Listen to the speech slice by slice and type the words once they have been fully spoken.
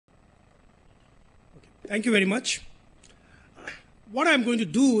Thank you very much. What I'm going to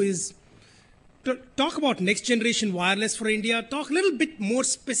do is to talk about next generation wireless for India, talk a little bit more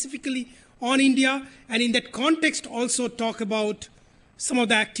specifically on India, and in that context also talk about some of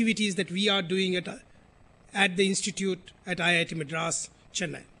the activities that we are doing at the Institute at IIT Madras,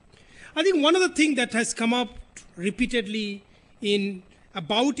 Chennai. I think one of the things that has come up repeatedly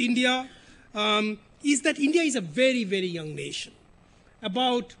about India is that India is a very, very young nation.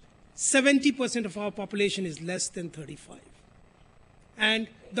 About 70% of our population is less than 35. And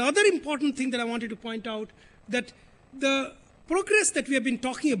the other important thing that I wanted to point out, that the progress that we have been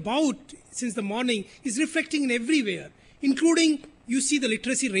talking about since the morning is reflecting in everywhere, including, you see the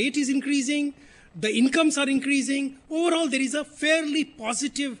literacy rate is increasing, the incomes are increasing. Overall, there is a fairly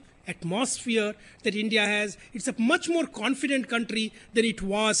positive atmosphere that India has. It's a much more confident country than it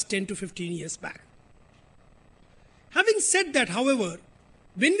was 10 to 15 years back. Having said that, however,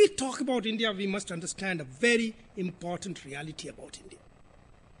 when we talk about India, we must understand a very important reality about India.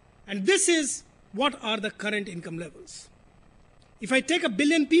 And this is, what are the current income levels? If I take 1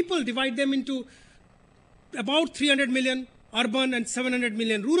 billion people, divide them into about 300 million urban and 700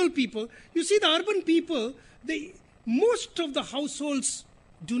 million rural people, you see the urban people, most of the households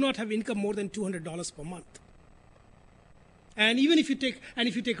do not have income more than $200 per month. And even if you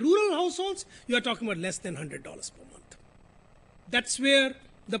take rural households, you are talking about less than $100 per month. That's where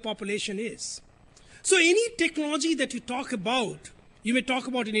the population is. So any technology that you talk about, you may talk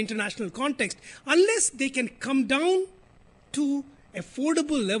about in international context, unless they can come down to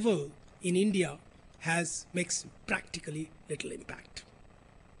affordable level in India, makes practically little impact.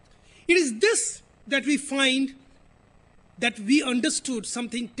 It is this that we find that we understood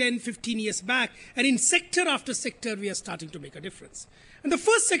something 10, 15 years back, and in sector after sector, we are starting to make a difference. And the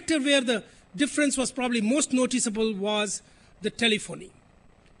first sector where the difference was probably most noticeable was the telephony.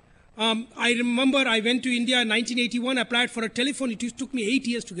 I remember I went to India in 1981, applied for a telephone. It took me 8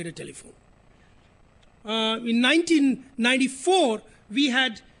 years to get a telephone. In 1994, we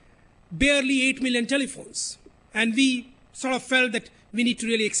had barely 8 million telephones. And we sort of felt that we need to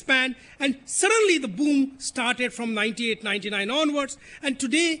really expand. And suddenly the boom started from 98, 99 onwards. And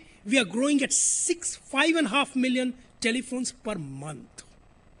today we are growing at 5.5 million telephones per month.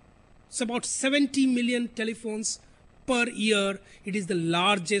 It's about 70 million telephones per year. It is the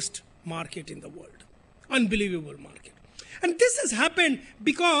largest market in the world. Unbelievable market. And this has happened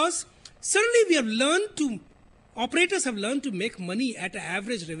because suddenly operators have learned to make money at an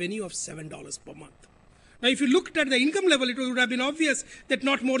average revenue of $7 per month. Now, if you looked at the income level, it would have been obvious that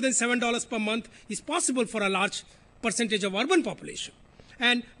not more than $7 per month is possible for a large percentage of urban population.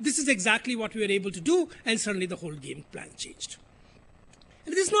 And this is exactly what we were able to do, and suddenly the whole game plan changed.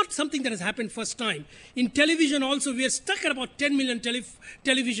 And this is not something that has happened first time. In television also, we are stuck at about 10 million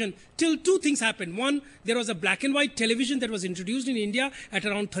television till two things happened. One, there was a black and white television that was introduced in India at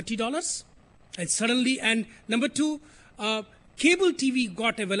around $30. And number two, cable TV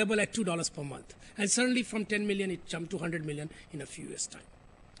got available at $2 per month. And suddenly from 10 million, it jumped to 100 million in a few years' time.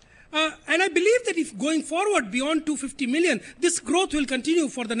 And I believe that if going forward beyond 250 million, this growth will continue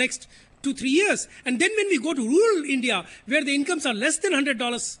for the next 2-3 years. And then when we go to rural India, where the incomes are less than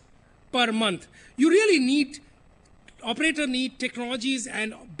 $100 per month, you really operator need technologies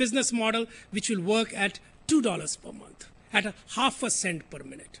and business model which will work at $2 per month, at a half a cent per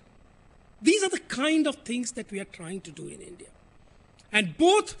minute. These are the kind of things that we are trying to do in India. And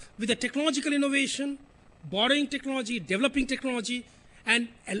both with the technological innovation, borrowing technology, developing technology, and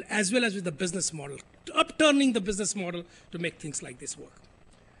as well as with the business model, upturning the business model to make things like this work.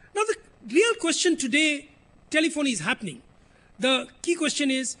 Now, the real question today, telephony is happening. The key question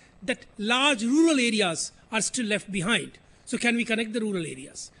is that large rural areas are still left behind. So can we connect the rural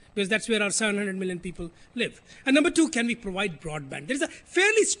areas? Because that's where our 700 million people live. And number two, can we provide broadband? There is a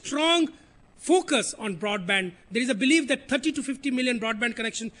fairly strong focus on broadband. There is a belief that 30 to 50 million broadband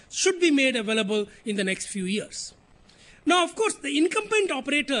connections should be made available in the next few years. Now, of course, the incumbent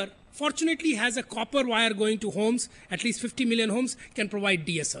operator fortunately has a copper wire going to homes. At least 50 million homes can provide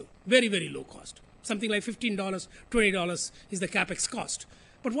DSL. Very, very low cost. Something like $15, $20 is the capex cost.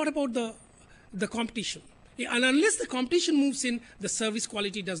 But what about the competition? And unless the competition moves in, the service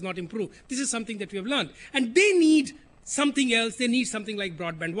quality does not improve. This is something that we have learned. And they need something else. They need something like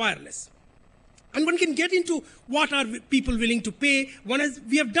broadband wireless. And one can get into what are people willing to pay.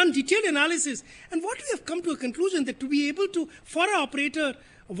 We have done detailed analysis. And what we have come to a conclusion that to be able to, for an operator,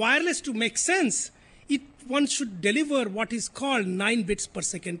 wireless to make sense, one should deliver what is called 9 bits per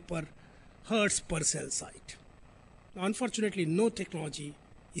second per hertz per cell site. Now, unfortunately, no technology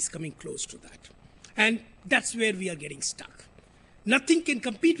is coming close to that. And that's where we are getting stuck. Nothing can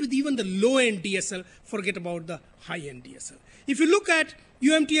compete with even the low-end DSL, forget about the high-end DSL. If you look at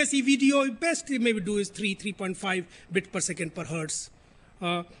UMTS video, best they maybe do is 3.5 bit per second per hertz.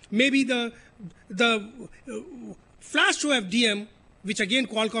 Maybe the flash OFDM, which again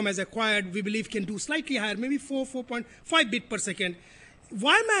Qualcomm has acquired, we believe can do slightly higher, maybe 4.5 bit per second.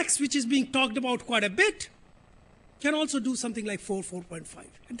 WiMAX, which is being talked about quite a bit, can also do something like 4.5.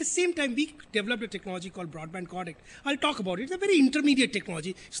 At the same time, we developed a technology called broadband codec. I'll talk about it. It's a very intermediate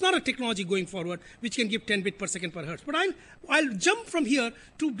technology. It's not a technology going forward which can give 10 bit per second per hertz. But I'll jump from here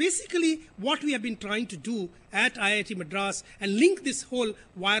to basically what we have been trying to do at IIT Madras and link this whole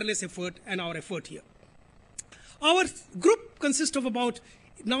wireless effort and our effort here. Our group consists of about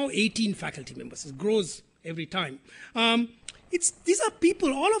now 18 faculty members. It grows every time. These are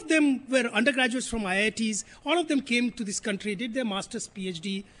people, all of them were undergraduates from IITs, all of them came to this country, did their master's,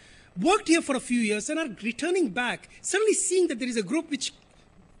 PhD, worked here for a few years and are returning back, suddenly seeing that there is a group which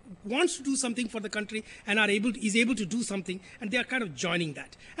wants to do something for the country and is able to do something, and they are kind of joining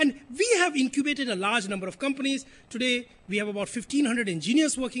that. And we have incubated a large number of companies. Today, we have about 1,500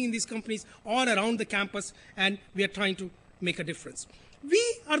 engineers working in these companies all around the campus, and we are trying to make a difference. We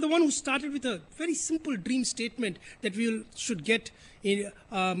are the one who started with a very simple dream statement that we should get in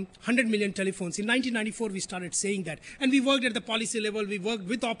 100 million telephones. In 1994, we started saying that. And we worked at the policy level. We worked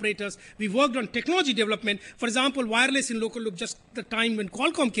with operators. We worked on technology development. For example, wireless in local loop, just the time when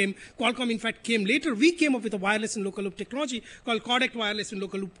Qualcomm came. Qualcomm, in fact, came later. We came up with a wireless in local loop technology called codec wireless in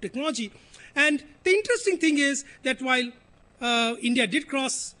local loop technology. And the interesting thing is that while India did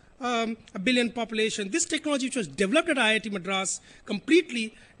cross a billion population, this technology, which was developed at IIT Madras,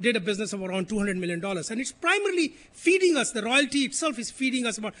 completely did a business of around $200 million. And it's primarily feeding us, the royalty itself is feeding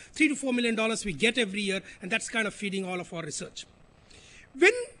us about $3 to $4 million we get every year, and that's kind of feeding all of our research.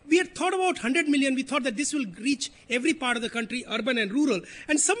 When we had thought about 100 million, we thought that this will reach every part of the country, urban and rural.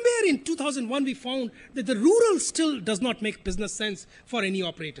 And somewhere in 2001, we found that the rural still does not make business sense for any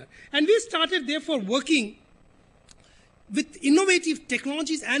operator. And we started, therefore, working with innovative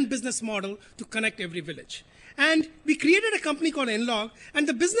technologies and business model to connect every village. And we created a company called Nlog, and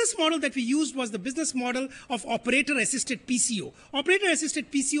the business model that we used was the business model of operator-assisted PCO. Operator-assisted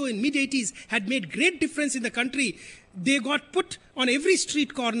PCO in mid-80s had made great difference in the country. They got put on every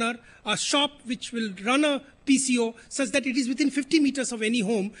street corner, a shop which will run a PCO such that it is within 50 meters of any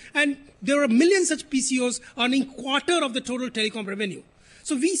home, and there are millions such PCOs earning quarter of the total telecom revenue.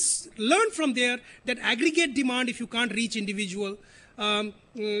 So we learned from there that aggregate demand, if you can't reach individual,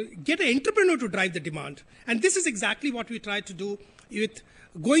 get an entrepreneur to drive the demand. And this is exactly what we tried to do with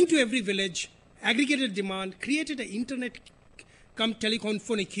going to every village, aggregated demand, created an internet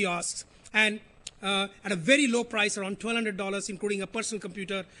telephony kiosks, and at a very low price, around $1,200, including a personal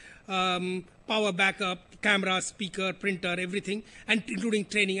computer, power backup, camera, speaker, printer, everything, and including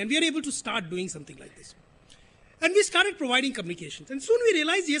training. And we are able to start doing something like this. And we started providing communications. And soon we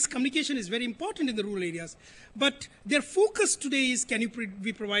realized, yes, communication is very important in the rural areas. But their focus today is, can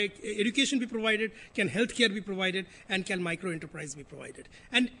education be provided, can healthcare be provided, and can micro-enterprise be provided?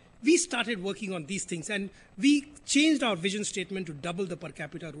 And we started working on these things. And we changed our vision statement to double the per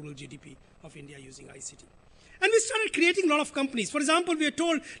capita rural GDP of India using ICT. And we started creating a lot of companies. For example, we are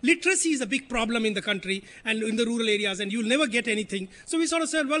told literacy is a big problem in the country and in the rural areas, and you'll never get anything. So we sort of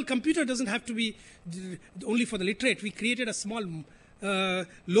said, well, computer doesn't have to be only for the literate. We created a small,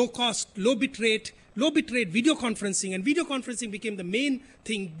 low cost, low bit rate video conferencing, and video conferencing became the main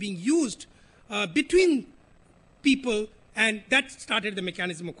thing being used between people, and that started the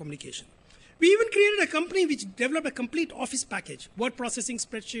mechanism of communication. We even created a company which developed a complete office package, word processing,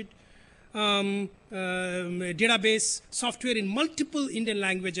 spreadsheet, database, software in multiple Indian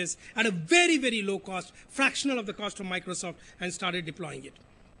languages at a very, very low cost, fractional of the cost of Microsoft, and started deploying it.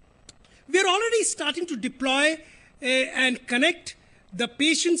 We're already starting to deploy and connect the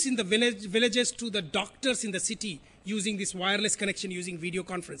patients in the villages to the doctors in the city using this wireless connection, using video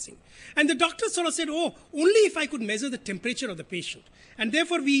conferencing. And the doctors sort of said, oh, only if I could measure the temperature of the patient. And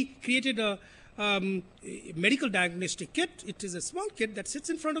therefore, we created a medical diagnostic kit. It is a small kit that sits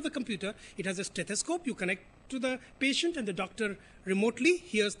in front of the computer. It has a stethoscope. You connect to the patient, and the doctor remotely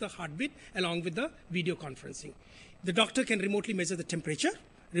hears the heartbeat along with the video conferencing. The doctor can remotely measure the temperature,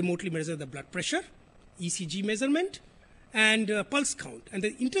 remotely measure the blood pressure, ECG measurement, and pulse count. And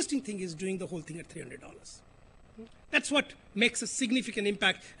the interesting thing is doing the whole thing at $300. That's what makes a significant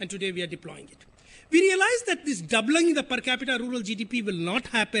impact, and today we are deploying it. We realize that this doubling in the per capita rural GDP will not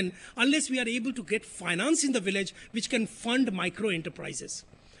happen unless we are able to get finance in the village which can fund micro enterprises.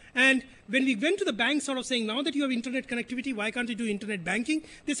 And when we went to the bank sort of saying, now that you have internet connectivity, why can't you do internet banking?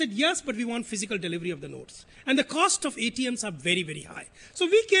 They said, yes, but we want physical delivery of the notes. And the cost of ATMs are very, very high. So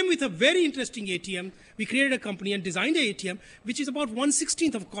we came with a very interesting ATM. We created a company and designed an ATM, which is about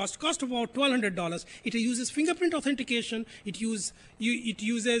 1/16 of cost of about $1,200. It uses fingerprint authentication. It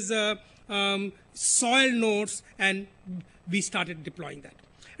uses soil nodes, and we started deploying that.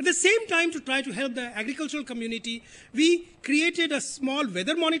 At the same time, to try to help the agricultural community, we created a small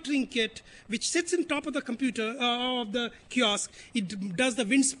weather monitoring kit which sits on top of the computer, of the kiosk. It does the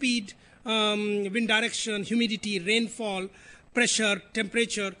wind speed, wind direction, humidity, rainfall, pressure,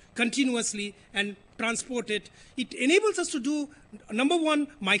 temperature continuously and transport it. It enables us to do, number one,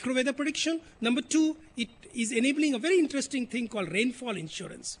 micro weather prediction. Number two, it is enabling a very interesting thing called rainfall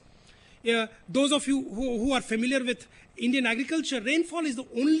insurance. Those of you who are familiar with Indian agriculture, rainfall is the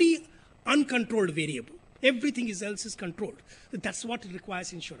only uncontrolled variable. Everything else is controlled. That's what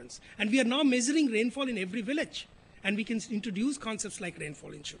requires insurance. And we are now measuring rainfall in every village. And we can introduce concepts like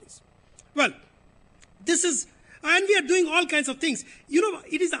rainfall insurance. Well, and we are doing all kinds of things. You know,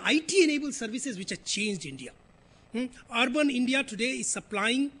 it is the IT-enabled services which have changed India. Urban India today is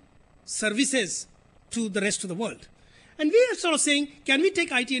supplying services to the rest of the world. And we are sort of saying, can we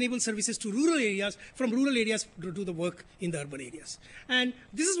take IT-enabled services to rural areas, from rural areas to do the work in the urban areas? And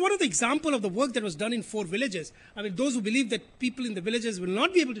this is one of the examples of the work that was done in 4 villages. I mean, those who believe that people in the villages will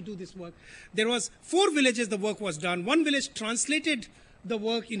not be able to do this work, there was 4 villages the work was done. 1 village translated the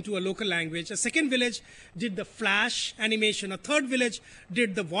work into a local language. A 2nd village did the flash animation. A 3rd village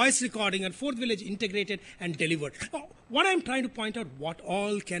did the voice recording. And 4th village integrated and delivered. What I'm trying to point out, what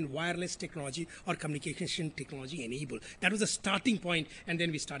all can wireless technology or communication technology enable? That was the starting point, and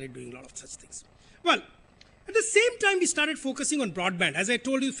then we started doing a lot of such things. Well, at the same time, we started focusing on broadband. As I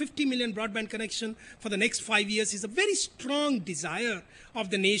told you, 50 million broadband connection for the next 5 years is a very strong desire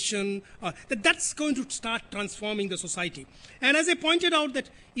of the nation, that's going to start transforming the society. And as I pointed out, that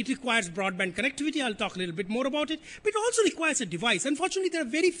it requires broadband connectivity. I'll talk a little bit more about it. But it also requires a device. Unfortunately, there are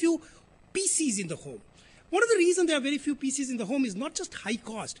very few PCs in the home. One of the reasons there are very few PCs in the home is not just high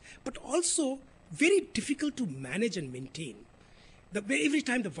cost, but also very difficult to manage and maintain. Every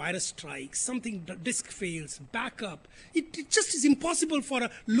time the virus strikes, the disk fails, backup, it just is impossible for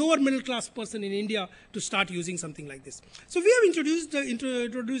a lower middle class person in India to start using something like this. So we have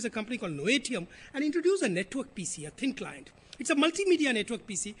introduced a company called Noatium and introduced a network PC, a thin client. It's a multimedia network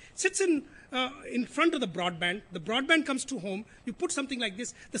PC, sits in front of the broadband. The broadband comes to home. You put something like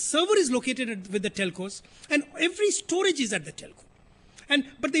this. The server is located with the telcos, and every storage is at the telco.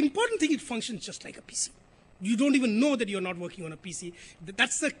 But the important thing, it functions just like a PC. You don't even know that you're not working on a PC.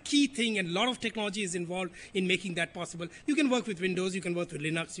 That's the key thing, and a lot of technology is involved in making that possible. You can work with Windows, you can work with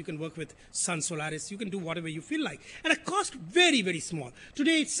Linux, you can work with Sun Solaris, you can do whatever you feel like. And a cost very, very small.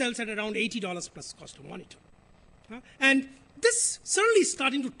 Today it sells at around $80 plus cost of monitor. And this certainly is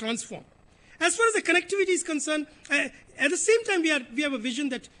starting to transform. As far as the connectivity is concerned, at the same time we have a vision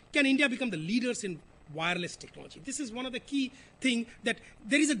that can India become the leaders in wireless technology. This is one of the key things, that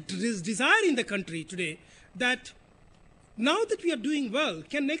there is a desire in the country today that now that we are doing well,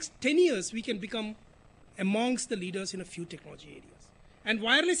 next 10 years we can become amongst the leaders in a few technology areas. And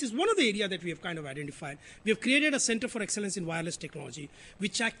wireless is one of the areas that we have kind of identified. We have created a Center for Excellence in Wireless Technology,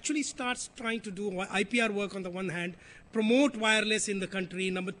 which actually starts trying to do IPR work on the one hand, promote wireless in the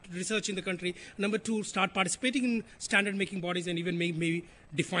country, research in the country, number 2, start participating in standard making bodies and even maybe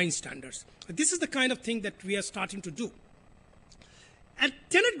define standards. This is the kind of thing that we are starting to do. At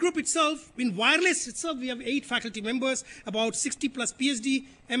Tenet Group itself, in wireless itself, we have 8 faculty members, about 60 plus PhD,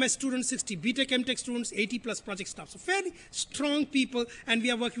 MS students, 60 BTech, MTech students, 80 plus project staff. So fairly strong people, and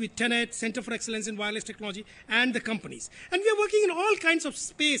we are working with Tenet, Center for Excellence in Wireless Technology, and the companies. And we are working in all kinds of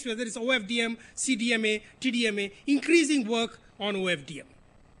space, whether it's OFDM, CDMA, TDMA, increasing work on OFDM.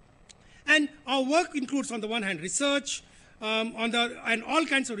 And our work includes, on the one hand, research, and all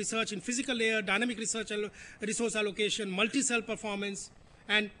kinds of research in physical layer, dynamic research, resource allocation, multi-cell performance,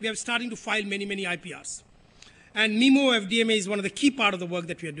 and we are starting to file many, many IPRs. And MIMO FDMA is one of the key part of the work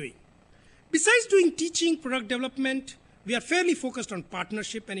that we are doing. Besides doing teaching, product development, we are fairly focused on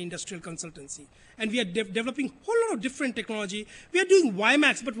partnership and industrial consultancy. And we are developing a whole lot of different technology. We are doing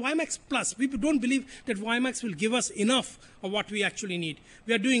WiMAX, but WiMAX Plus. We don't believe that WiMAX will give us enough of what we actually need.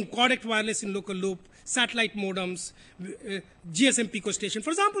 We are doing codec wireless in local loop, satellite modems, GSM Pico station.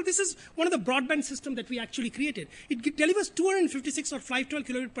 For example, this is one of the broadband systems that we actually created. It delivers 256 or 512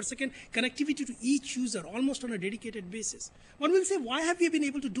 kilobit per second connectivity to each user, almost on a dedicated basis. One will say, why have we been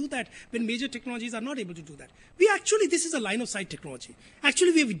able to do that when major technologies are not able to do that? This is is a line of sight technology.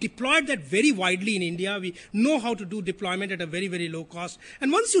 Actually, we have deployed that very widely in India. We know how to do deployment at a very, very low cost.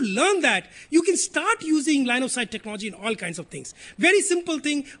 And once you learn that, you can start using line of sight technology in all kinds of things. Very simple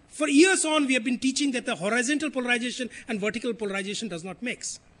thing. For years on, we have been teaching that the horizontal polarization and vertical polarization does not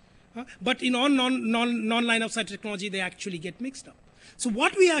mix. But in all non-line of sight technology, they actually get mixed up. So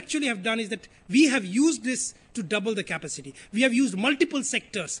what we actually have done is that we have used this to double the capacity. We have used multiple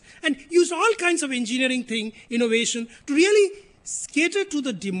sectors and used all kinds of engineering innovation to really cater to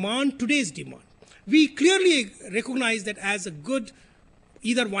the demand, today's demand. We clearly recognize that as a good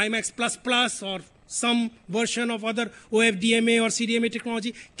either WiMAX++ or some version of other OFDMA or CDMA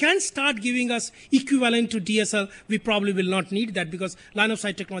technology can start giving us equivalent to DSL. We probably will not need that because line of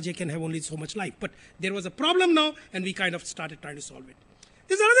sight technology can have only so much life. But there was a problem now and we kind of started trying to solve it.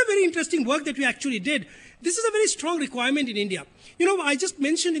 There's another very interesting work that we actually did. This is a very strong requirement in India. You know, I just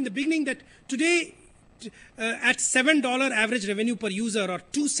mentioned in the beginning that today at $7 average revenue per user or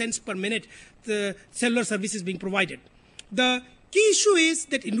 2 cents per minute, the cellular service is being provided. The key issue is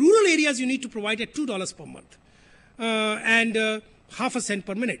that in rural areas, you need to provide at $2 per month and half a cent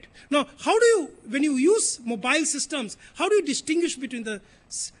per minute. Now, how do you, when you use mobile systems, how do you distinguish between the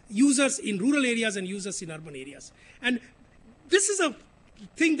users in rural areas and users in urban areas? And this is a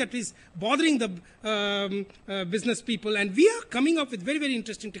thing that is bothering the business people, and we are coming up with very, very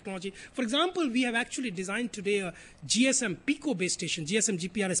interesting technology. For example, we have actually designed today a GSM Pico base station, GSM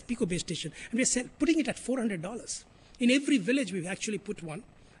GPRS Pico base station, and we are putting it at $400. In every village, we've actually put one,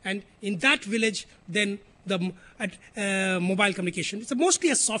 and in that village, then the mobile communication. It's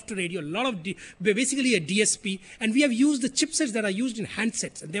mostly a software radio, a lot of basically a DSP, and we have used the chipsets that are used in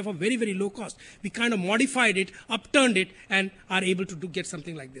handsets, and therefore very, very low cost. We kind of modified it, upturned it, and are able to get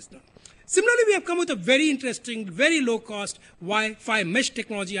something like this done. Similarly, we have come with a very interesting, very low cost Wi-Fi mesh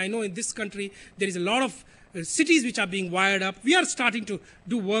technology. I know in this country there is a lot of cities which are being wired up. We are starting to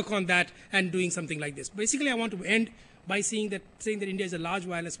do work on that and doing something like this. Basically, I want to end by saying that India is a large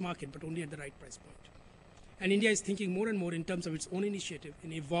wireless market, but only at the right price point. And India is thinking more and more in terms of its own initiative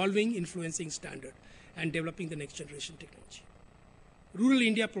in evolving, influencing standard and developing the next generation technology. Rural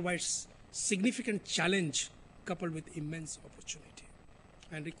India provides significant challenge coupled with immense opportunity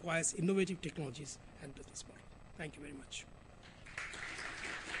and requires innovative technologies and business model. Thank you very much.